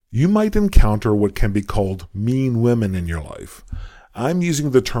You might encounter what can be called mean women in your life. I'm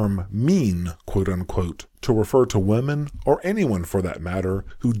using the term mean, quote unquote, to refer to women, or anyone for that matter,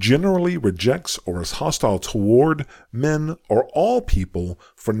 who generally rejects or is hostile toward men or all people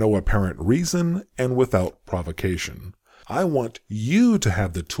for no apparent reason and without provocation. I want you to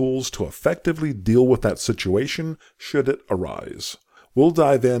have the tools to effectively deal with that situation should it arise. We'll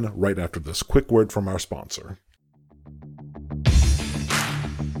dive in right after this quick word from our sponsor.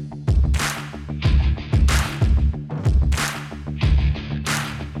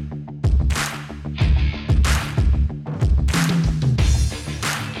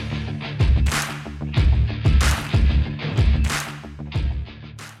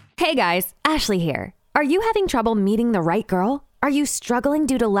 Hey guys, Ashley here. Are you having trouble meeting the right girl? Are you struggling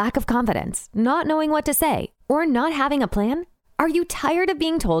due to lack of confidence, not knowing what to say, or not having a plan? Are you tired of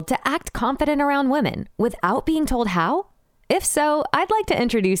being told to act confident around women without being told how? If so, I'd like to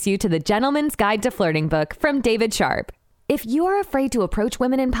introduce you to the Gentleman's Guide to Flirting book from David Sharp. If you are afraid to approach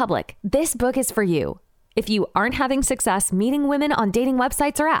women in public, this book is for you. If you aren't having success meeting women on dating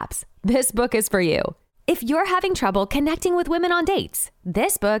websites or apps, this book is for you. If you're having trouble connecting with women on dates,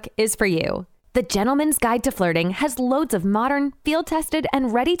 this book is for you. The Gentleman's Guide to Flirting has loads of modern, field-tested,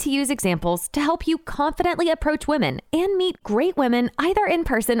 and ready-to-use examples to help you confidently approach women and meet great women either in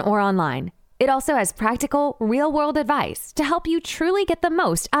person or online. It also has practical, real-world advice to help you truly get the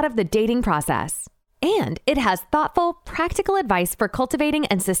most out of the dating process. And it has thoughtful, practical advice for cultivating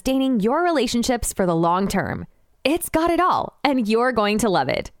and sustaining your relationships for the long term. It's got it all, and you're going to love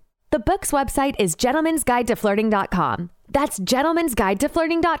it. The book's website is gentlemansguidetoflirting.com. That's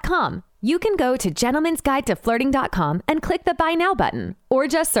gentlemansguidetoflirting.com. You can go to gentlemansguidetoflirting.com and click the Buy Now button, or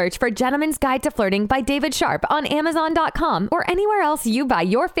just search for Gentleman's Guide to Flirting by David Sharp on Amazon.com or anywhere else you buy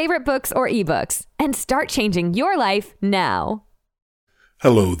your favorite books or ebooks, and start changing your life now.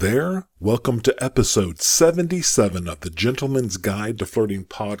 Hello there. Welcome to episode 77 of the Gentleman's Guide to Flirting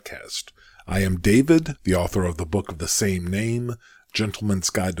podcast. I am David, the author of the book of the same name, Gentleman's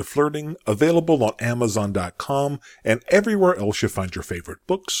Guide to Flirting, available on Amazon.com and everywhere else you find your favorite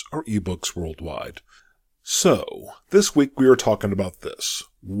books or ebooks worldwide. So, this week we are talking about this.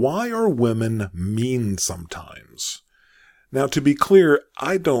 Why are women mean sometimes? Now, to be clear,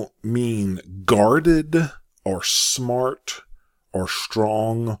 I don't mean guarded or smart or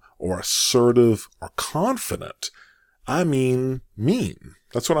strong or assertive or confident. I mean mean.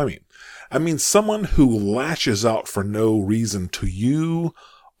 That's what I mean. I mean someone who lashes out for no reason to you,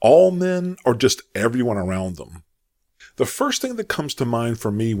 all men, or just everyone around them. The first thing that comes to mind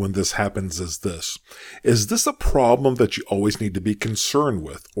for me when this happens is this. Is this a problem that you always need to be concerned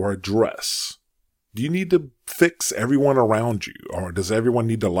with or address? Do you need to fix everyone around you, or does everyone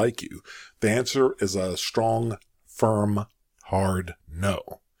need to like you? The answer is a strong, firm, hard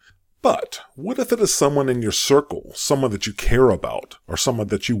no. But what if it is someone in your circle, someone that you care about, or someone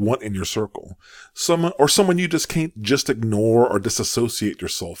that you want in your circle, someone you just can't just ignore or disassociate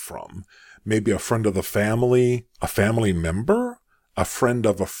yourself from? Maybe a friend of the family, a family member, a friend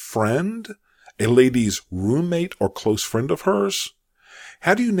of a friend, a lady's roommate or close friend of hers?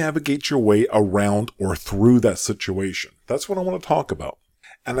 How do you navigate your way around or through that situation? That's what I want to talk about.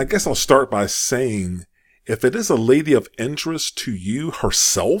 And I guess I'll start by saying, if it is a lady of interest to you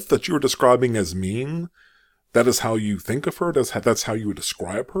herself that you are describing as mean, that is how you think of her, that's how you would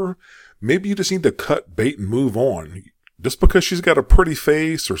describe her, maybe you just need to cut bait and move on. Just because she's got a pretty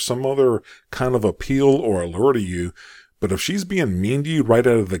face or some other kind of appeal or allure to you, but if she's being mean to you right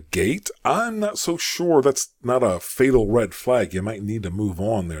out of the gate, I'm not so sure that's not a fatal red flag. You might need to move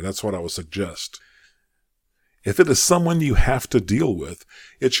on there. That's what I would suggest. If it is someone you have to deal with,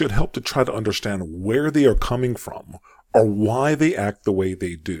 it should help to try to understand where they are coming from or why they act the way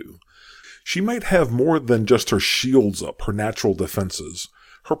they do. She might have more than just her shields up, her natural defenses.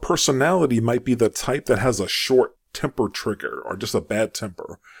 Her personality might be the type that has a short temper trigger or just a bad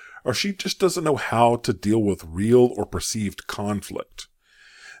temper, or she just doesn't know how to deal with real or perceived conflict.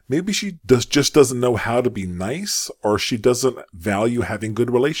 Maybe she just doesn't know how to be nice, or she doesn't value having good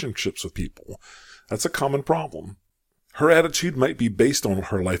relationships with people. That's a common problem. Her attitude might be based on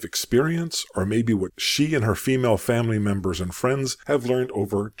her life experience, or maybe what she and her female family members and friends have learned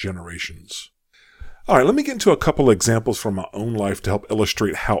over generations. All right, let me get into a couple of examples from my own life to help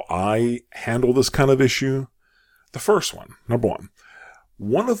illustrate how I handle this kind of issue. The first one, number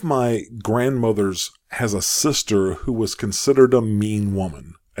one of my grandmothers has a sister who was considered a mean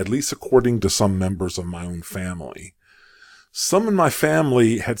woman, at least according to some members of my own family. Some in my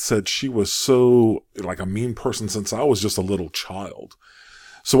family had said she was so like a mean person since I was just a little child.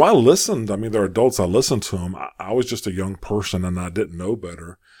 So I listened. I mean, they're adults. I listened to them. I was just a young person and I didn't know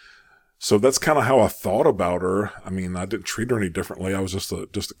better. So that's kind of how I thought about her. I mean, I didn't treat her any differently. I was just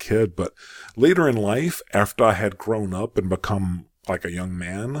a kid. But later in life, after I had grown up and become like a young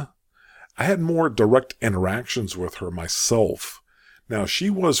man, I had more direct interactions with her myself. Now, she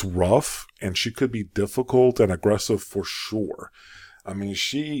was rough and she could be difficult and aggressive for sure. I mean,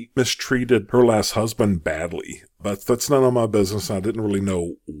 she mistreated her last husband badly, but that's none of my business. I didn't really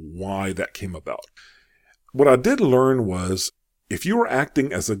know why that came about. What I did learn was, if you were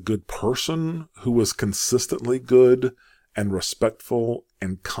acting as a good person who was consistently good and respectful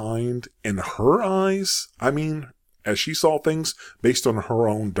and kind in her eyes, I mean, as she saw things based on her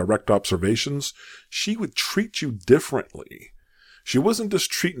own direct observations, she would treat you differently. She wasn't just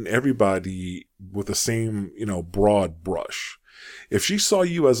treating everybody with the same, broad brush. If she saw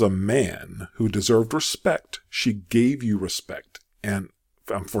you as a man who deserved respect, she gave you respect. And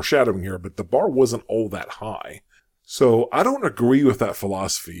I'm foreshadowing here, but the bar wasn't all that high. So I don't agree with that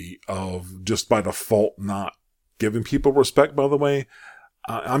philosophy of just by default not giving people respect, by the way.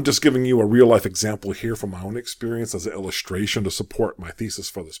 I'm just giving you a real life example here from my own experience as an illustration to support my thesis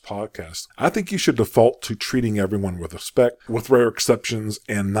for this podcast. I think you should default to treating everyone with respect, with rare exceptions,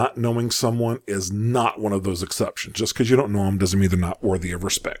 and not knowing someone is not one of those exceptions. Just because you don't know them doesn't mean they're not worthy of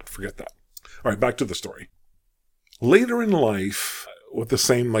respect. Forget that. All right, back to the story. Later in life, with the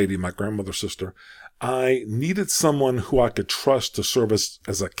same lady, my grandmother's sister, I needed someone who I could trust to serve as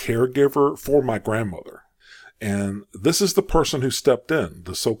a caregiver for my grandmother. And this is the person who stepped in,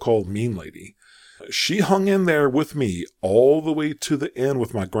 the so-called mean lady. She hung in there with me all the way to the end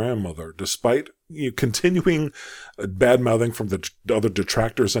with my grandmother, despite continuing bad-mouthing from the other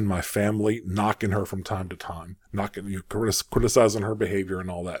detractors in my family, knocking her from time to time, criticizing her behavior and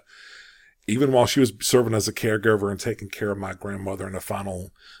all that. Even while she was serving as a caregiver and taking care of my grandmother in the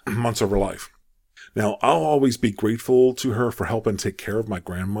final months of her life. Now, I'll always be grateful to her for helping take care of my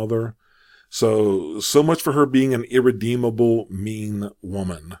grandmother. So much for her being an irredeemable, mean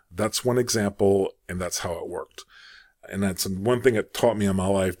woman. That's one example, and that's how it worked. And that's one thing it taught me in my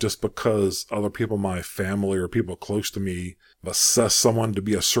life. Just because other people in my family or people close to me assess someone to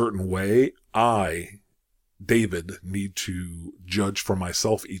be a certain way, I, David, need to judge for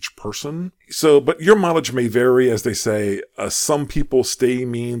myself each person. But your mileage may vary, as they say. Some people stay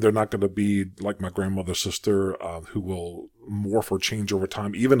mean. They're not going to be like my grandmother's sister, who will morph or change over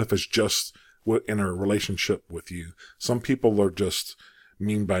time, even if it's just in a relationship with you. Some people are just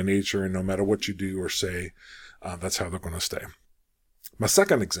mean by nature, and no matter what you do or say, that's how they're going to stay. My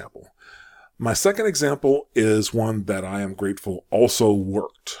second example is one that I am grateful also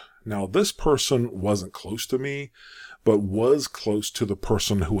worked. Now, this person wasn't close to me, but was close to the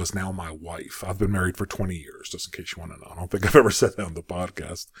person who is now my wife. I've been married for 20 years, just in case you want to know. I don't think I've ever said that on the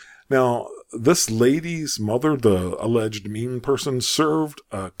podcast. Now, this lady's mother, the alleged mean person, served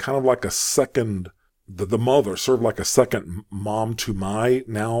kind of like a second, the mother served like a second mom to my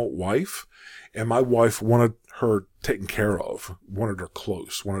now wife. And my wife wanted her taken care of, wanted her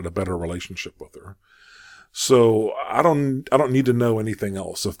close, wanted a better relationship with her. So I don't need to know anything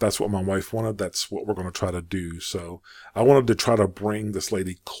else. If that's what my wife wanted, that's what we're going to try to do. So I wanted to try to bring this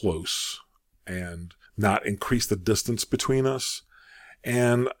lady close and not increase the distance between us.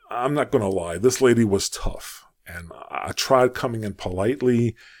 And I'm not going to lie, this lady was tough. And I tried coming in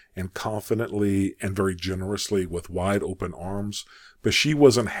politely and confidently and very generously with wide open arms, but she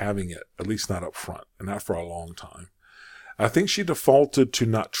wasn't having it, at least not up front, and not for a long time. I think she defaulted to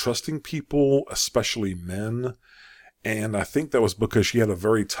not trusting people, especially men. And I think that was because she had a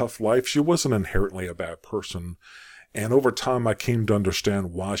very tough life. She wasn't inherently a bad person. And over time, I came to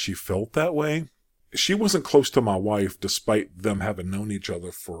understand why she felt that way. She wasn't close to my wife, despite them having known each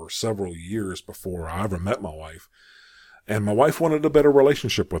other for several years before I ever met my wife. And my wife wanted a better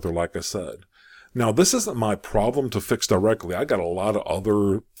relationship with her, like I said. Now, this isn't my problem to fix directly. I got a lot of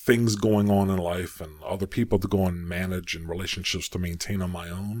other things going on in life and other people to go and manage and relationships to maintain on my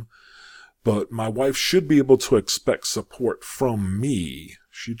own. But my wife should be able to expect support from me.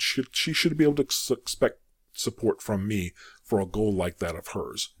 She should be able to expect support from me for a goal like that of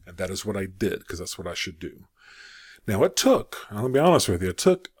hers. And that is what I did, because that's what I should do. Now, it took, I'll be honest with you, it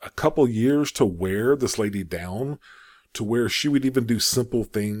took a couple years to wear this lady down, to where she would even do simple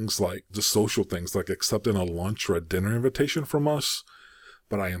things like just social things like accepting a lunch or a dinner invitation from us.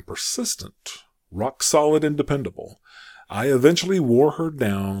 But I am persistent, rock solid and dependable. I eventually wore her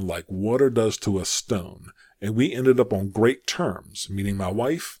down like water does to a stone, and we ended up on great terms, meaning my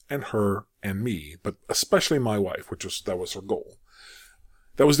wife and her and me, but especially my wife, that was her goal.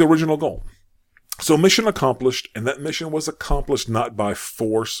 That was the original goal. So mission accomplished, and that mission was accomplished not by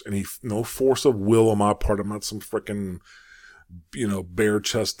force, no force of will on my part. I'm not some freaking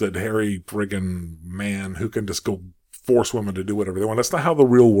bare-chested, hairy friggin' man who can just go force women to do whatever they want. That's not how the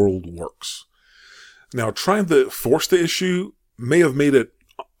real world works. Now, trying to force the issue may have made it,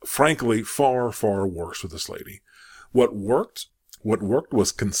 frankly, far, far worse with this lady. What worked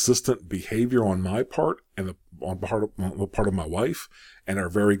was consistent behavior on my part and on the part of my wife, and our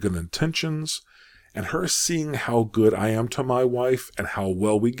very good intentions, and her seeing how good I am to my wife and how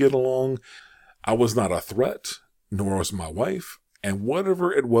well we get along. I was not a threat, nor was my wife, and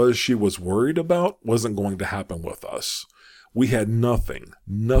whatever it was she was worried about wasn't going to happen with us. We had nothing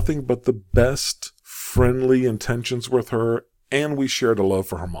but the best friendly intentions with her, and we shared a love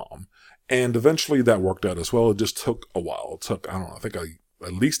for her mom. And eventually that worked out as well. It just took a while. It took,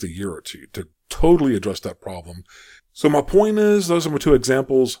 at least a year or two to totally address that problem. So my point is, those are my two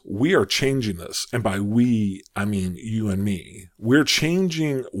examples. We are changing this. And by we, I mean you and me. We're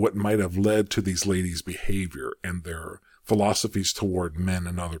changing what might have led to these ladies' behavior and their philosophies toward men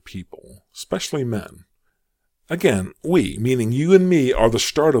and other people, especially men. Again, we, meaning you and me, are the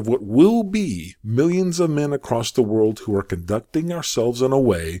start of what will be millions of men across the world who are conducting ourselves in a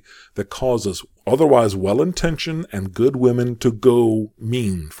way that causes otherwise well-intentioned and good women to go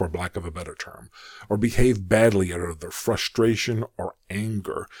mean, for lack of a better term, or behave badly out of their frustration or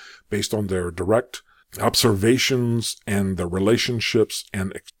anger based on their direct observations and their relationships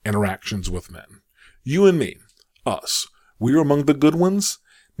and interactions with men. You and me, us, we are among the good ones.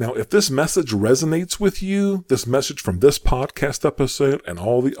 Now, if this message resonates with you, this message from this podcast episode and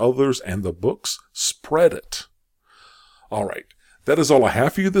all the others and the books, spread it. All right. That is all I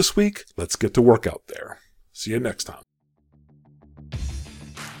have for you this week. Let's get to work out there. See you next time.